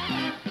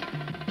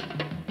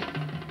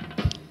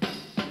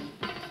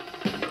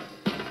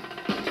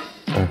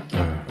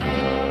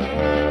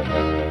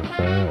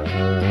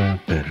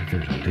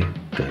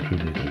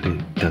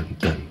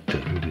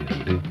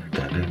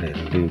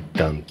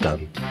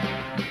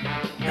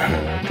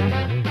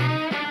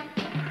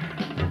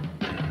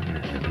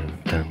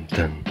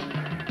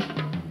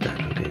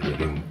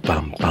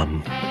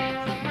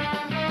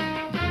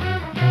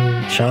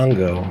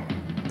 Chongo.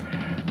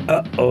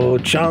 Uh-oh,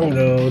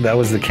 Chongo. That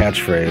was the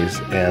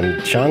catchphrase.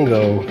 And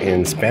Chongo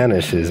in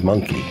Spanish is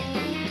monkey.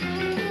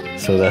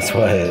 So that's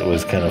why it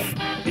was kind of,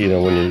 you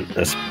know, when you're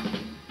a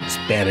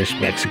Spanish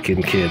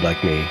Mexican kid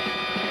like me,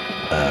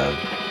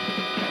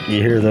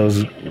 you hear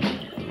those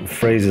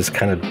phrases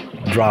kind of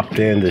dropped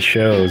into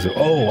shows.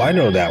 Oh, I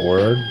know that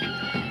word.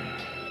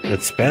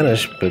 It's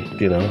Spanish, but,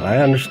 you know, I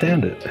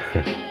understand it.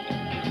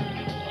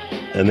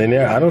 And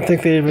I don't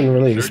think they even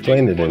really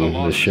explained it in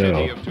the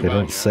show. They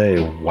don't say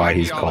why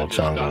he's called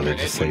Chongo. They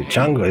just say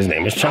Chongo. His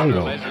name is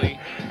Chongo.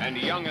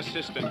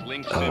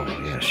 Oh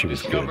yeah, she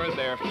was good.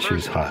 She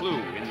was hot.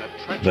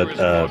 But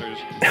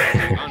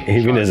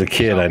even as a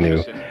kid, I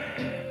knew.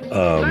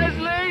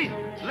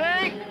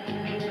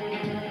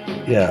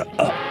 Yeah.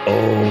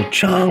 Oh,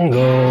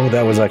 Chongo.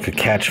 That was like a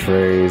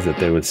catchphrase that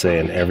they would say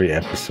in every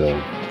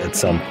episode at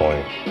some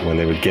point when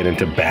they would get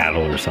into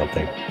battle or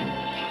something.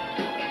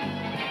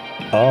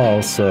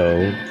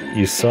 Also,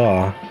 you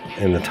saw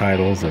in the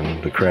titles and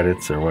the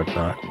credits or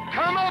whatnot,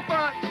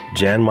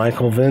 Jan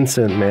Michael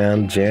Vincent,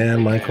 man.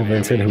 Jan Michael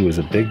Vincent, who was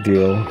a big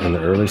deal in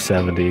the early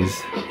 70s.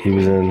 He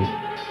was in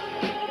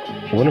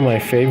one of my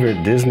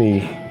favorite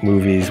Disney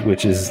movies,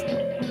 which is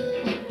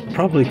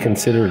probably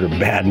considered a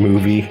bad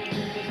movie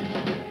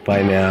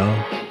by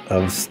now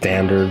of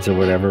standards or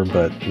whatever,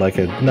 but like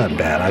not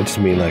bad. I just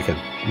mean like a,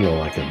 you know,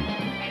 like a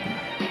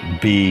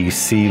B,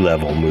 C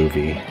level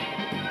movie.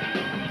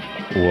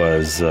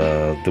 Was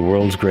The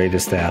World's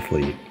Greatest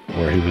Athlete,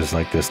 where he was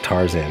like this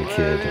Tarzan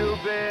kid, and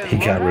he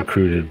got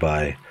recruited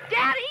by,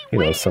 you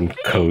know, some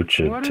coach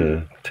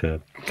to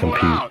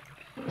compete.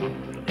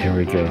 Here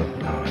we go.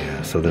 Oh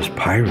yeah, so there's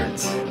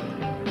pirates,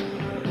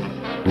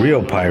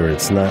 real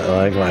pirates, not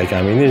like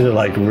I mean these are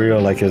like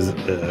real, like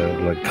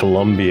like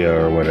Colombia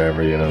or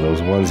whatever, you know,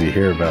 those ones you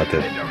hear about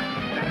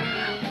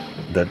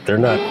that they're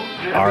not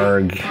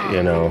ARG,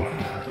 you know,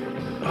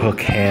 hook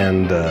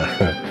hand.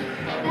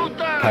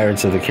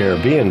 Pirates of the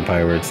Caribbean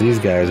pirates. These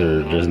guys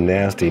are just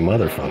nasty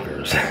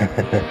motherfuckers.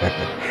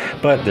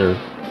 But they're,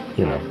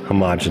 you know,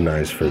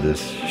 homogenized for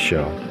this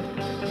show.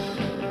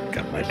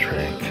 Got my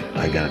drink.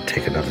 I gotta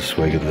take another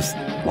swig of this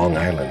Long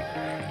Island.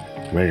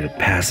 I'm ready to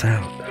pass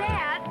out.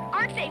 Dad,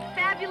 aren't they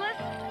fabulous?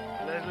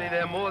 Leslie,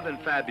 they're more than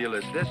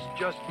fabulous. This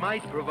just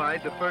might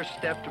provide the first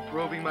step to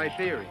proving my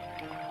theory.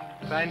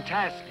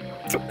 Fantastic.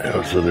 So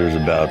there's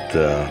about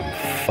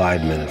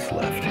 5 minutes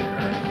left here.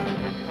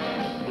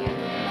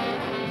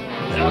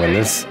 And when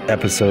this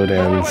episode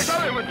ends,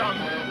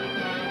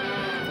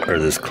 or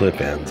this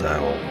clip ends, I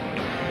will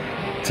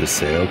just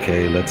say,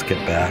 okay, let's get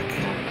back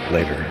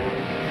later,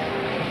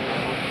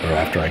 or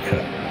after I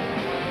cut.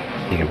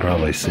 You can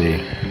probably see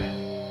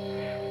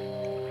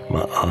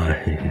my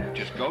eye.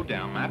 Just go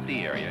down, map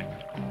the area,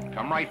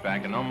 come right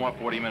back, and no more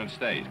 40-minute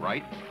stays,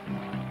 right?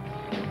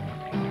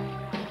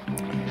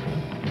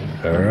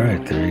 All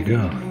right, there you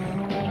go.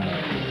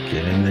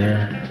 Get in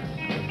there.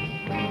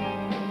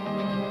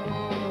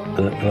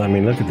 I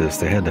mean, look at this.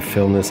 They had to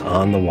film this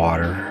on the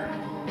water.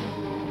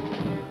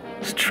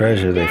 It's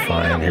treasure they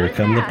find. Here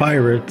come the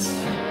pirates.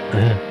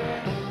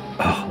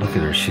 Oh, look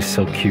at her. She's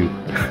so cute. I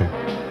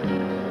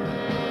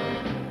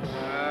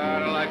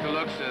don't like the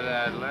looks of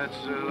that.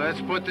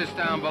 Let's put this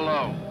down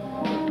below.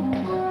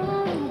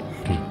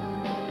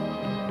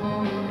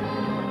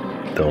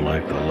 Don't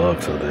like the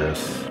looks of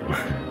this.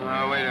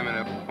 Oh, wait a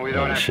minute. We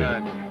don't have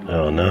time.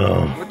 Oh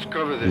no. Let's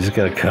cover You this. just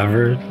gotta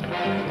cover it?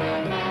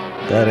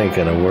 That ain't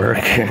gonna work.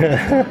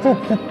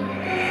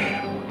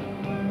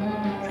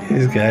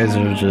 These guys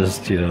are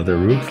just, they're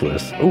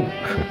ruthless. Ooh.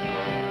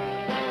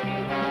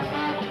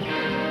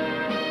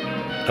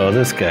 Oh,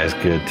 this guy's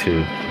good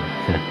too.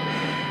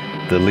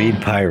 The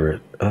lead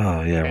pirate.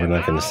 Oh yeah, we're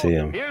not gonna see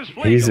him.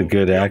 He's a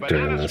good actor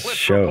in this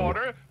show.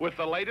 With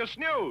the latest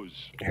news.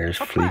 Here's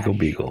Fleagle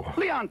Beagle.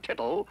 Leon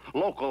Tittle,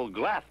 local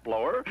glass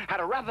blower, had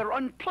a rather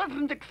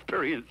unpleasant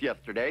experience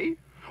yesterday.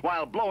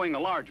 While blowing a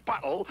large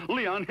bottle,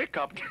 Leon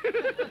hiccuped.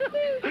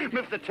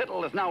 Mr.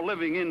 Tittle is now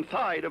living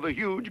inside of a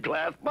huge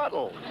glass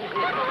bottle.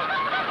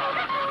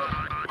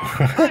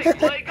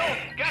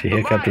 She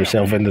hiccuped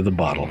herself into the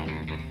bottle.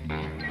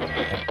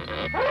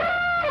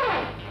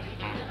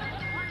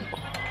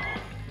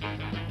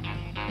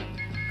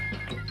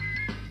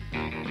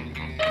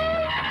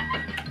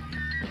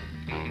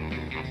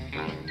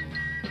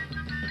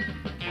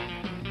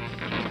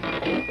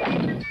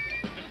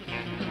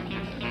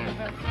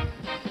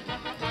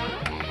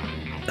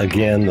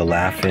 Again, the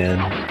laugh in.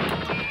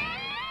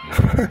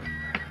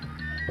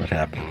 What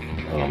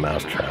happened? Oh,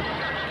 mousetrap.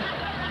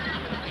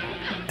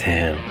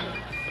 Damn.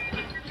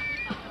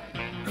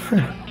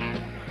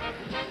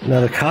 Now,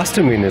 the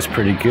costuming is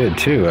pretty good,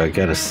 too, I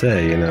gotta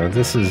say.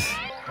 This is...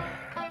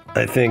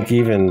 I think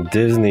even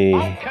Disney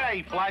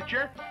Okay,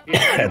 Fletcher.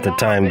 at the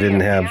time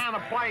didn't have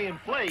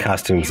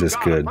costumes this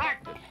good.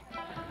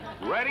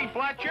 Ready,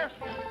 Fletcher?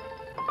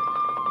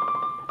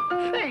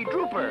 Say,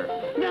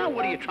 Drooper, now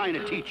what are you trying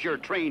to teach your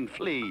trained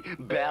flea?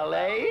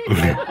 Ballet? Go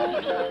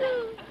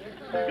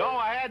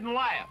ahead and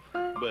laugh.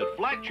 But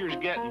Fletcher's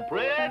getting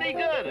pretty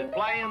good at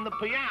playing the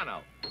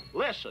piano.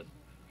 Listen,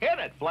 hit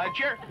it,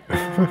 Fletcher.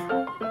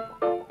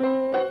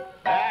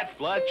 That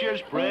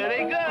Fletcher's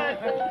pretty good.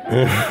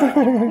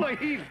 Why,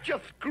 he's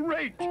just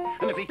great.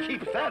 And if he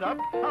keeps that up,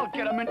 I'll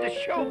get him into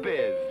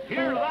showbiz.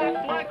 Hear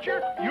that,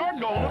 Fletcher? You're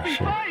going to be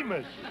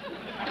famous.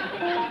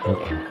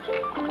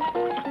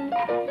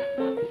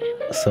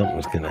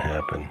 Something's gonna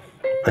happen.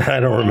 I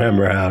don't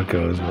remember how it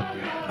goes, but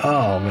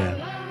oh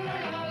man,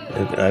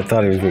 I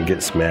thought he was gonna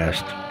get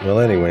smashed. Well,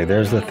 anyway,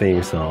 there's the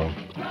theme song.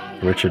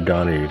 Richard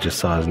Donner, you just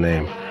saw his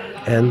name,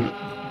 and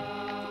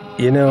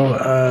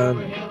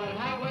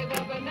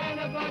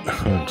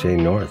Jay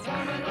North.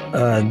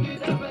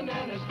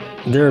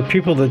 There are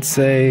people that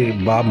say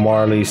Bob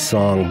Marley's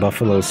song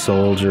 "Buffalo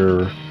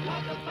Soldier"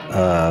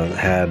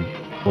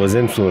 was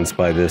influenced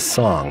by this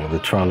song, the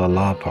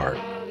tra-la-la part.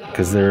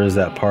 Because there is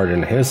that part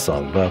in his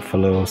song,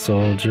 Buffalo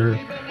Soldier.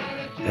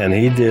 And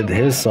he did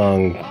his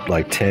song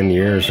like 10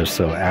 years or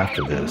so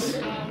after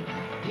this.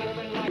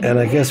 And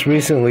I guess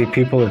recently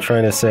people are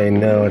trying to say,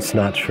 no, it's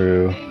not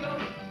true.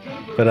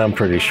 But I'm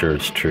pretty sure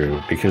it's true,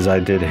 because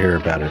I did hear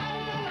about it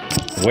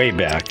way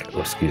back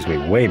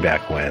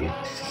when.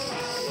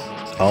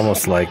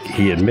 Almost like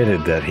he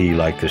admitted that he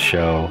liked the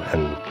show,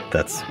 and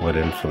that's what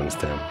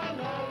influenced him.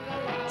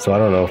 So I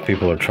don't know if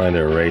people are trying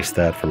to erase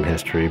that from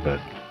history, but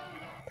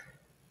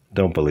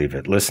don't believe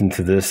it. Listen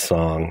to this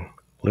song.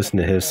 Listen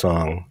to his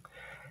song.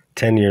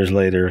 10 years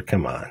later,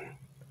 come on.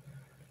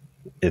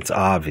 It's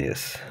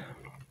obvious.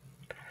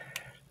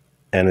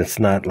 And it's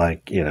not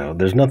like,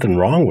 there's nothing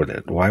wrong with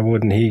it. Why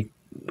wouldn't he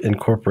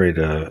incorporate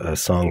a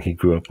song he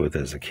grew up with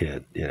as a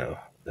kid?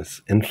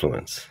 It's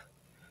influence.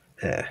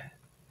 Yeah.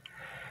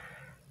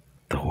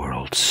 The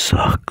world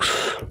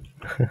sucks.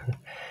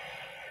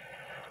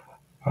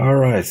 All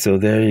right, so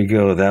there you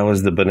go. That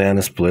was the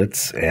Banana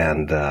Splits,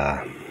 and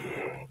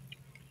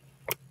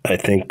I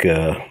think,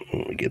 let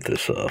me get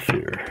this off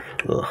here.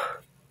 Ugh.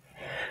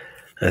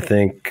 I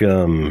think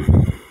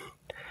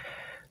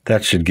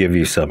that should give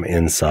you some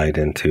insight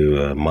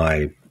into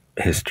my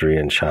history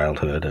and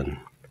childhood, and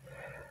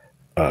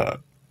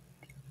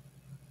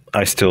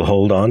I still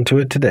hold on to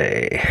it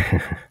today,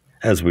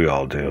 as we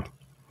all do.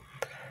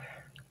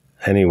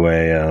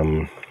 Anyway,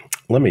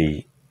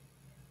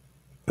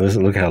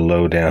 look how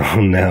low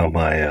down now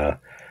my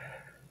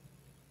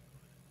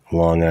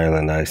Long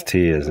Island iced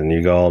tea is, and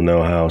you all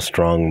know how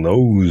strong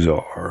those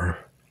are.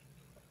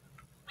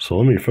 So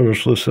let me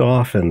finish this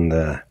off, and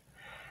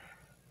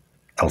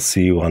I'll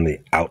see you on the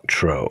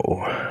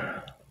outro.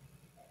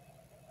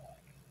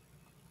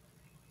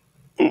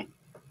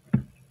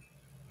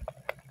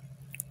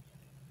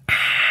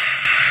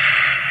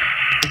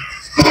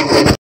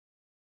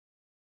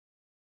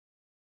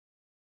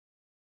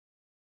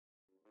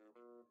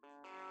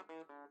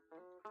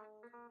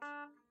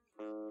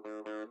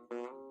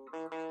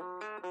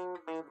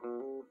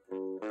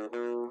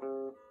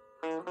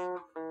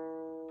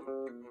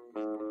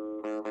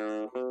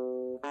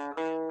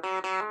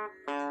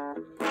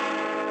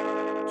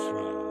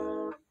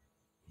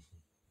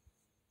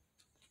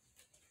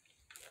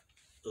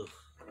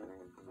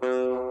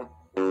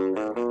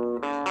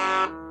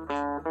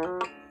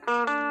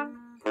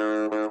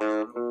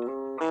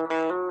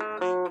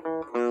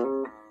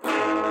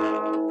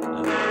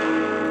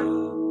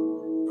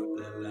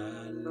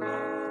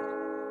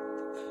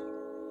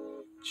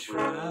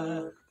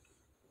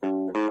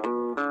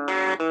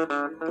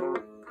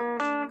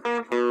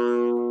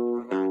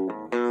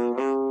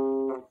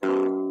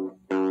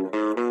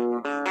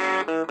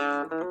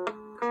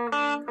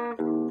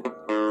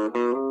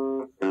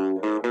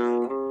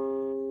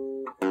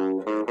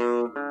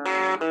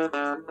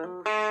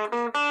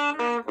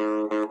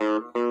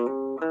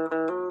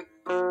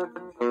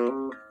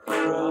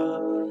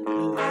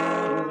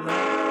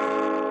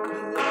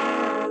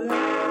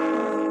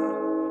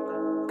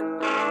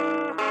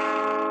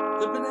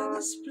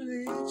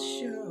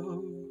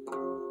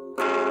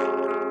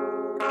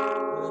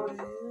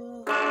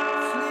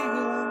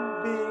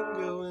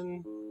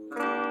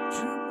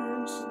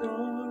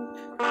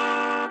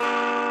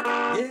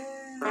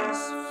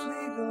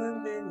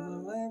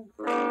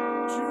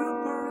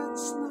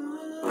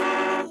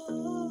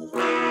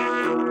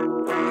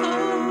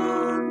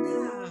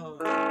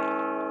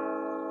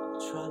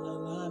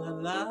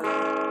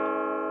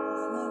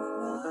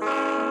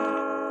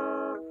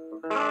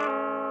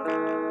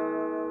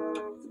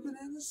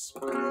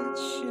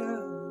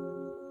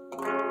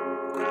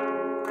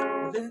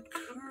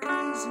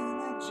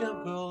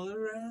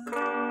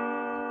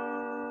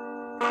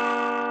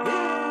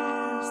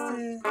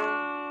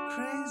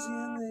 crazy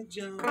and they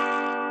jump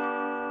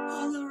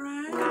all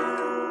around.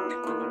 I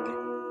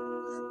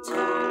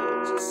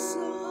told you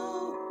so.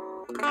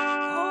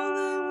 All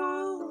they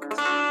want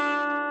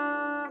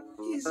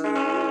is you.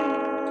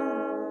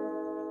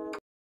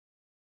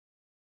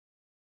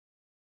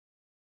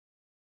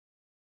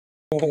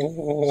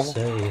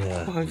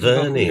 Say,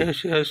 Vernie.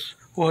 Yes.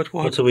 What?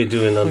 What are we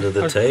doing under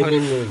the table?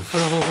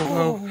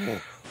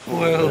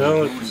 Well,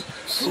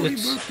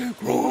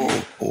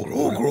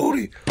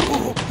 Grody.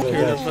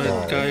 there's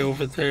that guy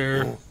over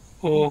there.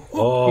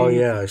 Oh,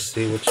 yeah, I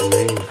see what you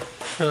mean.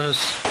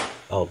 Yes.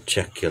 I'll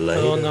check you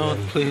later. Oh, no,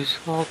 then. please.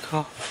 Oh,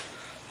 God.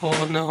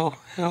 Oh, no.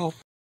 Help.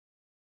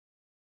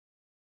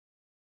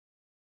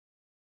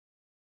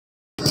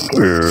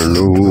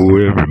 Hello,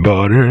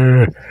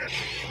 everybody.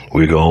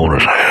 We're gonna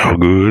have a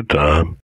good time.